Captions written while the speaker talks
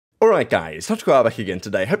Alright guys, TacticalRab back again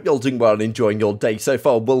today. Hope you're all doing well and enjoying your day so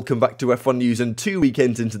far. Welcome back to F1 News, and 2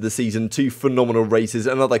 weekends into the season, 2 phenomenal races.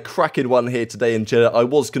 Another cracking one here today in Jeddah. I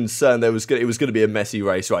was concerned it was going to be a messy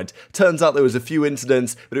race, right? Turns out there was a few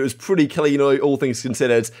incidents, but it was pretty clean, all things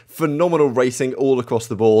considered. Phenomenal racing all across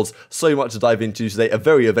the board. So much to dive into today. A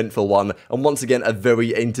very eventful one, and once again, a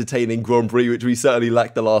very entertaining Grand Prix, which we certainly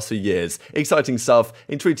lacked the last few years. Exciting stuff.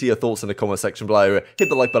 Intrigued to your thoughts in the comment section below. Hit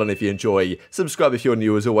the like button if you enjoy. Subscribe if you're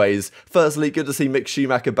new as always. Firstly, good to see Mick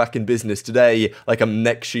Schumacher back in business today. Like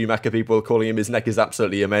neck Schumacher, people are calling him. His neck is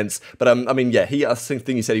absolutely immense. But I mean, yeah, I think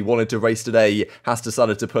he said he wanted to race today. Has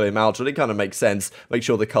decided to pull him out, but it kind of makes sense. Make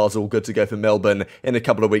sure the car's all good to go for Melbourne in a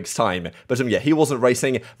couple of weeks' time. But yeah, he wasn't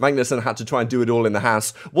racing. Magnussen had to try and do it all in the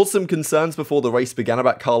Haas. Was some concerns before the race began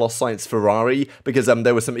about Carlos Sainz Ferrari, because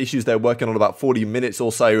there were some issues they're working on about 40 minutes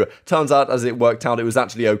or so. Turns out, as it worked out, it was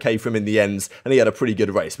actually okay for him in the end, and he had a pretty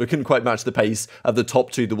good race, but couldn't quite match the pace of the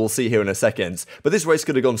top two that we'll see here in a second. But this race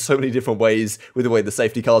could have gone so many different ways with the way the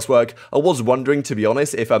safety cars work. I was wondering, to be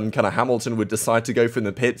honest, if kind of Hamilton would decide to go from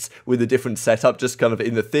the pits with a different setup, just kind of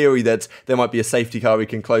in the theory that there might be a safety car who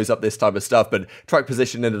can close up this type of stuff, but track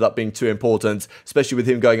position ended up being too important, especially with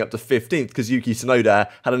him going up to 15th, because Yuki Tsunoda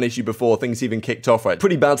had an issue before things even kicked off, right?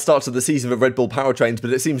 Pretty bad start to the season for Red Bull powertrains,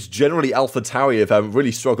 but it seems generally Alpha Tauri have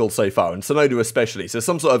really struggled so far, and Tsunoda especially. So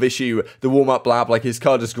some sort of issue, the warm-up lap, like his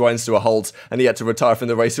car just grinds to a halt, and he had to retire from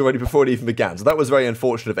the race already before it even began. So that was very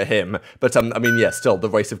unfortunate for him. But I mean, yeah, still, the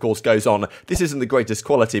race of course goes on. This isn't the greatest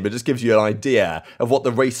quality, but just gives you an idea of what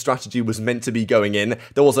the race strategy was meant to be going in.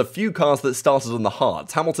 There was a few cars that started on the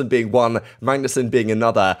hards, Hamilton being one, Magnussen being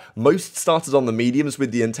another. Most started on the mediums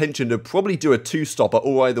with the intention to probably do a two-stopper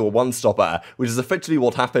or either a one-stopper, which is effectively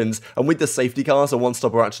what happens. And with the safety cars, a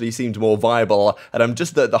one-stopper actually seemed more viable. And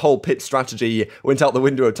just the whole pit strategy went out the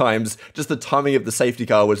window at times. Just the timing of the safety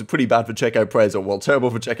car was pretty bad for Checo Perez, or well, terrible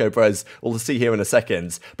for Checo Perez. We'll see here in a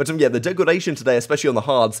second. But yeah, the degradation today, especially on the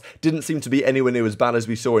hards, didn't seem to be anywhere near as bad as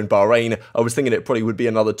we saw in Bahrain. I was thinking it probably would be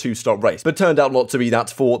another two-stop race, but turned out not to be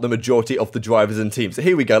that for the majority of the drivers and teams. So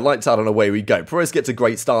here we go, lights out and away we go. Perez gets a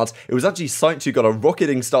great start. It was actually Sainz who got a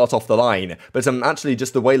rocketing start off the line, but actually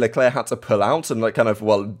just the way Leclerc had to pull out and like kind of,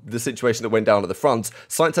 well, the situation that went down at the front,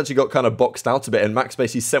 Sainz actually got kind of boxed out a bit, and Max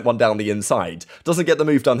basically sent one down the inside. Doesn't get the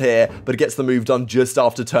move done here, but gets the move done just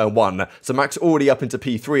after turn 1. So Max already up into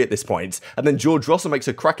P3 at this point, and then George Russell makes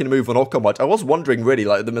a cracking move on Ocon. I was wondering really,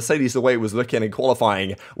 like the Mercedes, the way it was looking in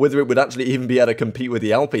qualifying, whether it would actually even be able to compete with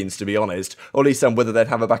the Alpines, to be honest, or at least whether they'd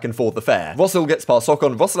have a back and forth affair. Russell gets past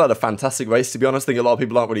Ocon. Russell had a fantastic race, to be honest. I think a lot of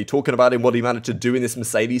people aren't really talking about him, what he managed to do in this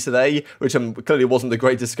Mercedes today, which clearly wasn't the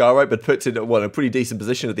greatest car, right, but puts it in a pretty decent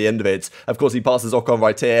position at the end of it. Of course, he passes Ocon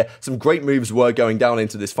right here. Some great moves were going down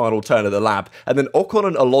into this final turn of the lap, and then Ocon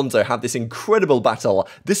and Alonso had this incredible battle.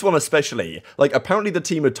 This one especially, like apparently the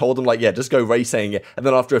team had told them, like, yeah, just go racing, and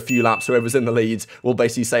then after a few laps, whoever's in the lead will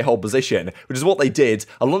basically say hold position, which is what they did.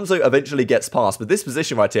 Alonso eventually gets past, but this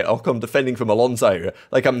position right here, Ocon defending from Alonso,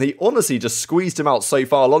 like he honestly just squeezed him out so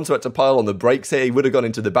far. Alonso had to pile on the brakes here. He would have gone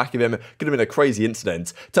into the back of him. Could have been a crazy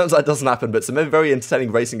incident. Turns out it doesn't happen, but some very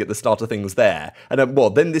entertaining racing at the start of things there. And well,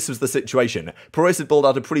 then this was the situation. Perez had pulled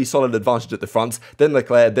out a pretty solid advantage at the front, then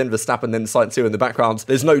Leclerc, then Verstappen, then Sainz here in the background.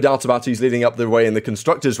 There's no doubt about who's leading up the way in the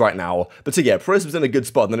constructors right now. But so yeah, Perez was in a good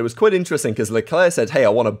spot, and then it was quite interesting because Leclerc said, hey, I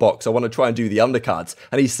want to box, I want to try and do the undercut,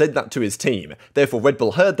 and he said that to his team. Therefore, Red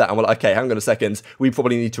Bull heard that and were like, okay, hang on a second, we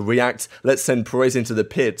probably need to react. Let's send Perez into the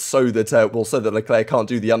pit so that so that Leclerc can't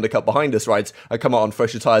do the undercut behind us, right? I come out on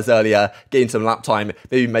fresher tyres earlier, gain some lap time,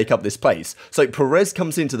 maybe make up this place. So Perez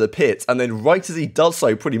comes into the pit, and then right as he does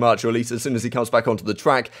so, pretty much, or at least as soon as he comes back onto the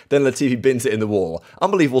track, then Latifi bins it in the wall.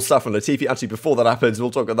 Unbelievable stuff from Latifi. Actually, before that happens,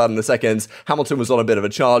 we'll talk about that in a second. Hamilton was on a bit of a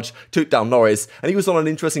charge, took down Norris, and he was on an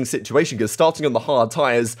interesting situation because starting on the hard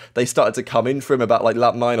tyres, they started to come in for him about like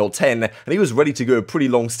lap 9 or 10, and he was ready to go a pretty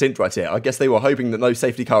long stint right here. I guess they were hoping that no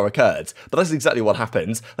safety car occurred, but that's exactly what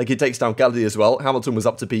happened. Like, he takes down Gasly as well. Hamilton was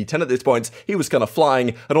up to P10 at this point. He was kind of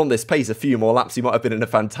flying, and on this pace, a few more laps, he might have been in a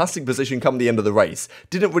fantastic position come the end of the race.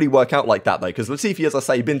 Didn't really work out like that though, because Latifi, as I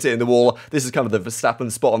say, bins it in the wall. This is kind of the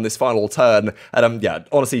Verstappen spot on this final turn, and yeah,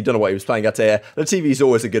 honestly, don't know what he was playing at here. Latifi's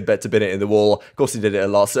always a good bet to bin it in the wall. Of course, he did it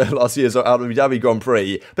last year's Abu Dhabi Grand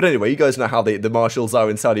Prix. But anyway, you guys know how the marshals are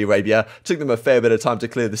in Saudi Arabia. Took them a fair bit of time to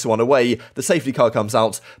clear this one away. The safety car comes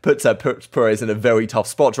out, puts Perez in a very tough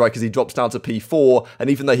spot, right, because he drops down to P4, and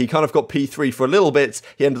even though he kind of got P3 for a little bit,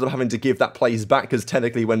 he ended up having to give that place back, because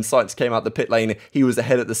technically when Sainz came out the pit lane, he was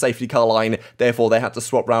ahead at the safety car line. Therefore, they had to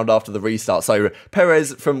swap round after the restart. So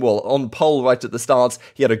Perez from, well, on pole right at the start,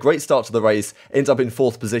 he had a great start to the race, ends up in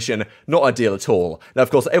 4th position. Not ideal at all. Now,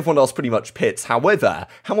 of course, everyone else pretty much pits. However,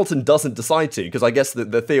 Hamilton doesn't decide to, because I guess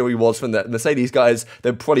the theory was from the Mercedes guys,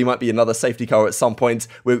 there probably might be another safety car at some point.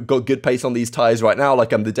 We've got good pace on these tyres right now, like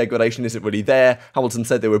the degradation isn't really there. Hamilton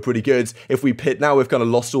said they were pretty good. If we pit now, we've kind of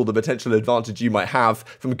lost all the potential advantage you might have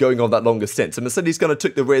from going on that longer stint. So Mercedes kind of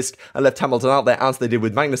took the risk and left Hamilton out there as they did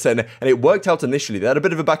with Magnussen, and it worked out initially. They had a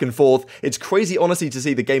bit of a back and forth. It's crazy, honestly, to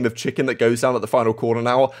see the game of chicken that goes down at the final corner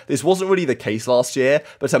now. This wasn't really the case last year,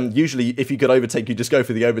 but usually if you could overtake, you just go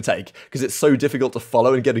for the overtake, because it's so difficult to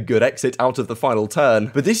follow and get a good exit out of the final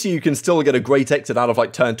turn. But this year you can still get a great exit out of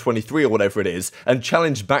like turn 23 or whatever it is, and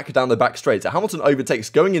challenge back down the back straight. So Hamilton overtakes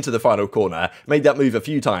going into the final corner, made that move a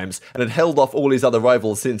few times, and had held off all his other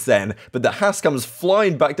rivals since then, but the Haas comes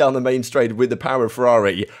flying back down the main straight with the power of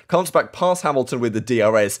Ferrari, comes back past Hamilton with the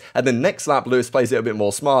DRS, and then next lap Lewis plays it a bit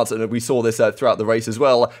more smart, and we saw this throughout the race as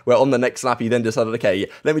well, where on the next lap he then decided, okay,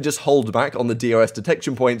 let me just hold back on the DRS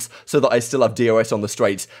detection points so that I still have DRS on the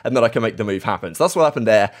straight, and then I can make the move happen. So that's what happened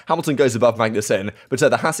there. Hamilton goes above Magnussen, but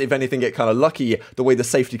the Haas, if anything, get kind of lucky the way the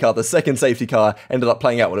safety car, the second safety car, ended up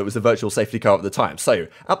playing out when it was a virtual safety car at the time. So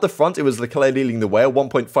at the front, it was Leclerc leading the way, a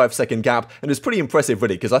 1.5 second gap, and it was pretty impressive,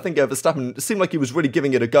 really, because I think Verstappen seemed like he was really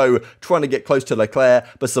giving it a go, trying to get close to Leclerc,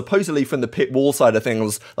 but supposedly from the pit wall side of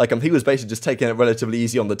things, like he was basically just taking it relatively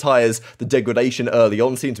easy on the tyres. The degradation early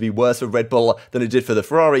on seemed to be worse for Red Bull than it did for the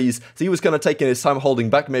Ferraris, so he was kind of taking his time, holding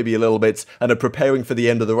back maybe a little bit, and preparing for the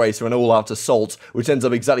end of the race for an all-out assault, which ends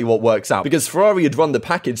up exactly what works out. Because Ferrari had run the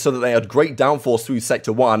package so that they had great downforce through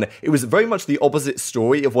Sector 1, it was very much the opposite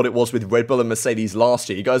story of what it was with Red Bull and Mercedes last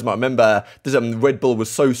year. You guys might remember that Red Bull was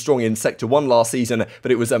so strong in Sector 1 last season,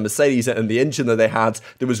 but it was Mercedes and the engine that they had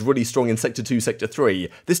that was really strong in Sector 2, Sector 3.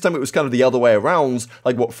 This time it was kind of the other way around,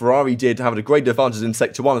 like what Ferrari did, having a great advantage in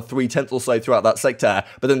Sector 1, 3/10 or so throughout that sector,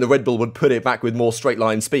 but then the Red Bull would put it back with more straight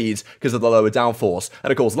line speeds because of the lower downforce.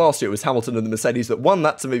 And of course last year it was Hamilton and the Mercedes that won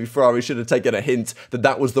that, so maybe Ferrari should have taken a hint that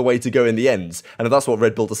that was the way to go in the end. And if that's what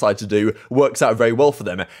Red Bull decided to do, works out very well for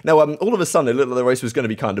them. Now all of a sudden it looked like the race was going to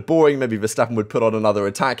be kind of boring, maybe Verstappen would put on another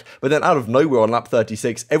attack, but then out of nowhere on lap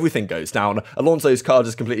 36 everything goes down. Alonso's car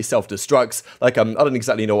just completely self-destructs. Like I don't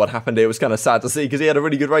exactly know what happened here. It was kind of sad to see because he had a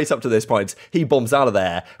really good race up to this point. He bombs out of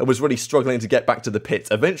there and was really struggling to get back to the pits.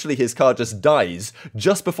 Eventually his car just dies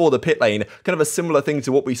just before the pit lane, kind of a similar thing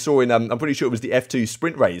to what we saw in I'm pretty sure it was the F2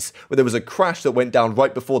 sprint race, where there was a crash that went down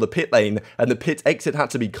right before the pit lane and the pit exit had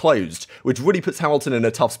to be closed, which really puts Hamilton in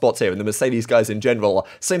a tough spot here, and the Mercedes guys in general.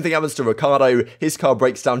 Same thing happens to Riccardo. His car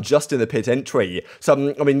breaks down just in the pit entry.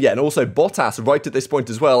 So I mean, yeah, and also Bottas right at this point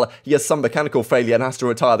as well, he has some mechanical failure and has to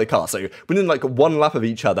retire the car. So within like one lap of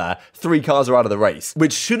each other, 3 cars are out of the race,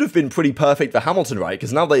 which should have been pretty perfect for Hamilton, right?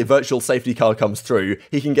 Because now the virtual safety car comes through,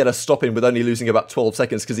 he can get a stop in with only losing about 12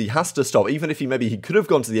 seconds because he has to stop. Even if he could have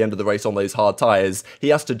gone to the end of the race on those hard tyres, he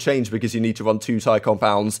has to change because you need to run 2 tyre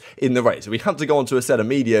compounds in the race. So he had to go onto a set of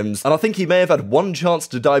mediums, and I think he may have had one chance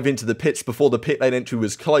to dive into the pits before the pit lane entry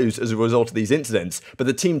was closed as a result of these incidents, but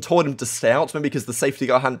the team told him to stay out, maybe because the safety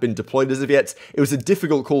car hadn't been deployed as of yet. It was a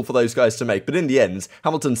difficult call for those guys to make, but in the end,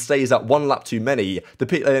 Hamilton stays at 1 lap too many, the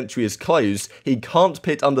pit lane entry is closed, he can't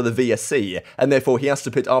pit under the VSC, and therefore he has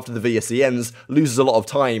to pit after the VSC ends, loses a lot of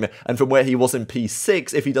time, and from where he was in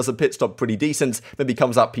P6, if he does a pit stop pretty decent, maybe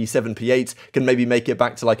comes out P7, P8, can maybe make it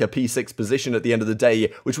back to like a P6 position at the end of the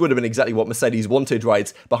day, which would have been exactly what Mercedes wanted,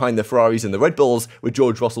 right, behind the Ferraris and the Red Bulls, with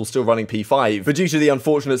George Russell still running P5. But due to the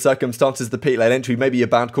unfortunate circumstances, the pit lane entry may be a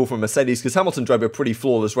bad call from Mercedes, because Hamilton drove a pretty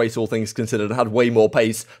flawless race, all things considered, and had way more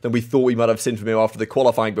pace than we thought we might have seen from him after the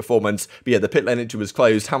qualifying performance. But yeah, the pit lane entry was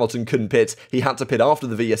closed, Hamilton couldn't pit, he had to pit after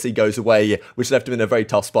the VSC goes away, which left him in a very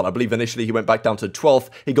tough spot. I believe initially he went back down to 12th,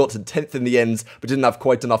 he got to 10th in the end, but didn't have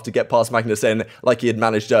quite enough to get past Magnussen like he had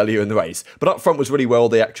managed earlier in the race. But up front was really where all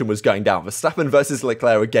the action was going down. Verstappen versus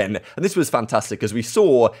Leclerc again, and this was fantastic, as we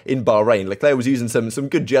saw in Bahrain. Leclerc was using some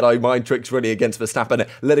good Jedi mind tricks really against Verstappen,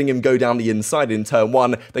 letting him go down the inside in turn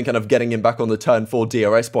 1, then kind of getting him back on the turn 4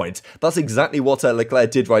 DRS point. That's exactly what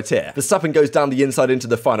Leclerc did right here. Verstappen goes down the inside into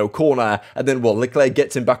the final corner, and then, well, Leclerc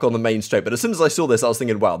gets him back on the main straight. But as soon as I saw this, I was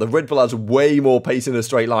thinking, wow, the Red Bull has way more pace in a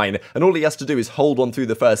straight line, and all he has to do is hold on through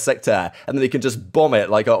the first sector, and then he can just bomb it.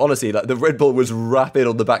 Like, honestly, like, the Red Bull was rapid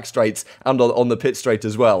on the back straights and on the pit straight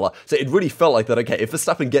as well. So it really felt like that, okay, if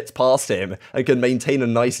Verstappen gets past him and can maintain a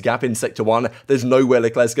nice gap in Sector 1, there's nowhere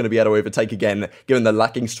Leclerc's going to be able to overtake again, given the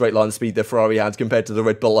lacking straight line speed the Ferrari had compared to the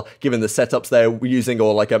Red Bull, given the setups they're using,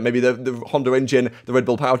 or like maybe the Honda engine, the Red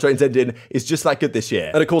Bull powertrains engine is just that good this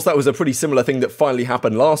year. And of course, that was a pretty similar thing that finally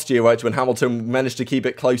happened last year, right, when Hamilton managed to keep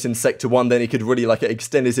it close in Sector 1, then he could really like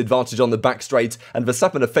extend his advantage on the back straight, and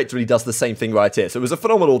Verstappen effectively does the same thing right here. So it was a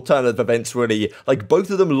phenomenal turn of events, really. Like, both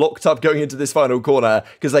of them locked up going into this final corner,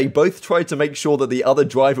 because they both tried to make sure that the other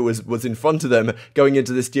driver was in front of them going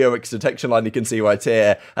into this Durex detection line you can see right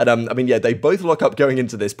here. And I mean, yeah, they both lock up going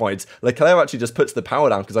into this point. Leclerc actually just puts the power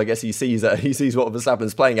down because I guess he sees what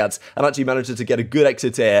Verstappen's playing at, and actually manages to get a good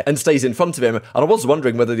exit here and stays in front of him. And I was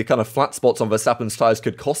wondering whether the kind of flat spots on Verstappen's tyres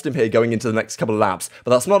could cost him here going into the next couple of laps,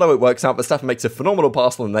 but that's not how it works out. Verstappen makes a phenomenal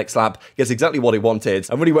pass on the next lap, gets exactly what he wanted,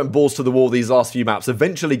 and really went balls to the wall these last few maps,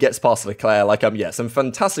 eventually gets past Leclerc. Like, yeah, some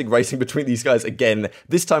fantastic racing between these guys again.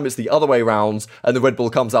 This time it's the other way around, and the Red Bull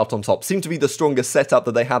comes out on top. Seemed to be the strongest setup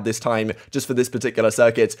that they had this time, just for this particular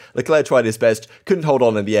circuit. Leclerc tried his best, couldn't hold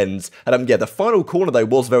on in the end, and yeah, the final corner though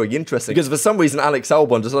was very interesting, because for some reason Alex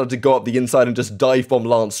Albon decided to go up the inside and just dive bomb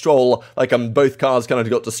Lance Stroll. Like, both cars kind of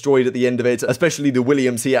got destroyed at the end of it, especially the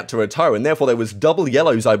Williams. He had to retire, and therefore there was double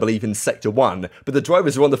yellows, I believe, in Sector 1, but the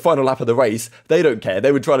drivers were on the final lap of the race. They don't care.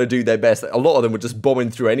 They were trying to do their best. A lot of them were just bombing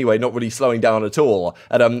through anyway, not really slowing down at all,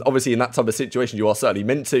 and obviously in that type of situation you are certainly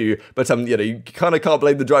meant to, but you know, you kind of can't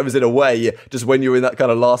blame the drivers in a way, just when you're in that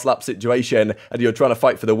kind of last lap situation and you're trying to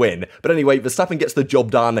fight for the win. But anyway, Verstappen gets the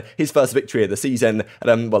job done, his first victory of the season,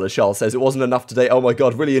 and well, as Charles says, it wasn't enough today. Oh my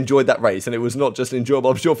god, really enjoyed that race, and it was not just enjoyable,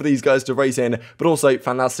 I'm sure, for these guys to race in, but also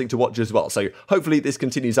fantastic to watch as well. So hopefully this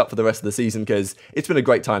continues up for the rest of the season, because it's been a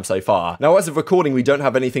great time so far. Now, as of recording, we don't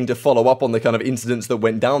have anything to follow up on the kind of incidents that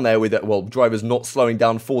went down there with, well, drivers not slowing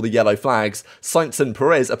down for the yellow flags. Sainz and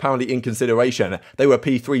Perez apparently in consideration. They were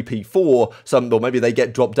P3, P4, or maybe they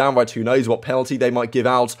get dropped down, right? Who knows what penalty they might give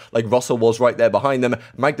out, like Russell was right there behind them.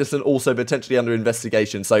 Magnussen also potentially under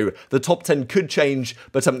investigation, so the top 10 could change,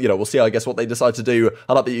 but you know, we'll see, I guess, what they decide to do.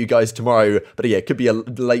 I'll update you guys tomorrow, but yeah, it could be a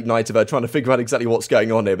late night of trying to figure out exactly what's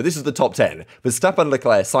going on here. But this is the top 10. Verstappen,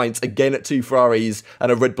 Leclerc, Sainz, again at 2 Ferraris,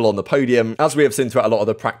 and a Red Bull on the podium, as we have seen throughout a lot of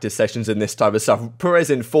the practice sessions in this type of stuff. Perez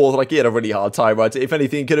in 4th, like, he had a really hard time, right? If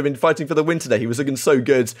anything, he could have been fighting for the win today. He was looking so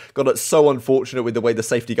good, got it so unfortunate with the way the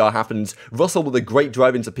safety car happened. Russell with a great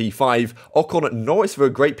drive into P5, Ocon at Norris for a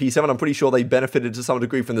great P7. I'm pretty sure they benefited to some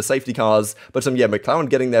degree from the safety cars, but yeah, McLaren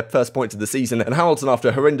getting their first point of the season, and Hamilton,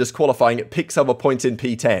 after horrendous qualifying, picks up a point in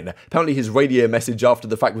P10. Apparently his radio message after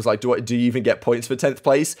the fact was like, do you even get points for 10th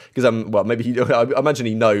place? Because well, maybe I imagine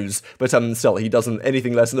he knows, but still, he doesn't.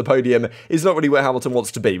 Anything less than the podium is not really where Hamilton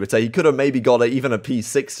wants to be, but he could have maybe got even a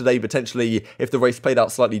P6 today, potentially, if the race played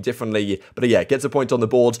out slightly differently. But yeah, gets a point on the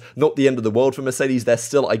board. Not the end of the world for Mercedes. They're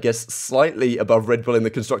still, I guess, slightly above Red Bull in the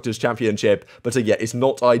Constructors' Championship, but yeah, it's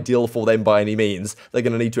not ideal for them by any means. They're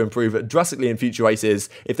going to need to improve drastically in future races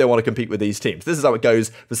if they want to compete with these teams. This is how it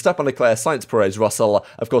goes. Verstappen, Leclerc, Sainz, Perez, Russell.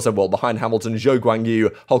 Of course, well, behind Hamilton,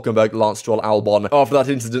 Guanyu, Hülkenberg, Lance Stroll, Albon. After that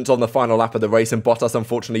incident on the final lap of the race, and Bottas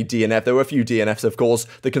unfortunately DNF. There were a few DNFs, of course.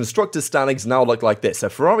 The Constructors' standings now look like this. So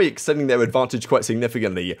Ferrari extending their advantage quite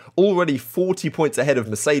significantly. Already 40 points ahead of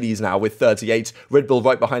Mercedes now with 38. Red Bull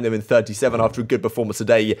right behind them in 37 after a good performance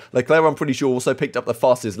today. Leclerc, I'm pretty sure, also picked up the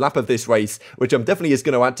fastest lap of this race, which definitely is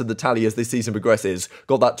going to add to the tally as this season progresses.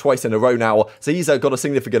 Got that twice in a row now, so he's got a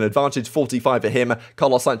significant advantage. 45 for him.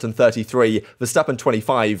 Carlos Sainz 33. Verstappen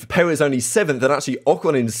 25. Perez only 7th, and actually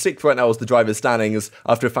Ocon in 6th right now as the driver's standings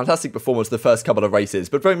after a fantastic performance the first couple of races.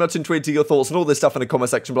 But very much intrigued to your thoughts and all this stuff in the comment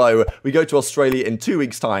section below. We go to Australia in 2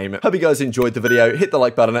 weeks' time. Hope you guys enjoyed the video. Hit the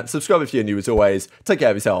like button, subscribe if you're new as always. Take care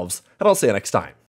of yourselves, and I'll see you next time.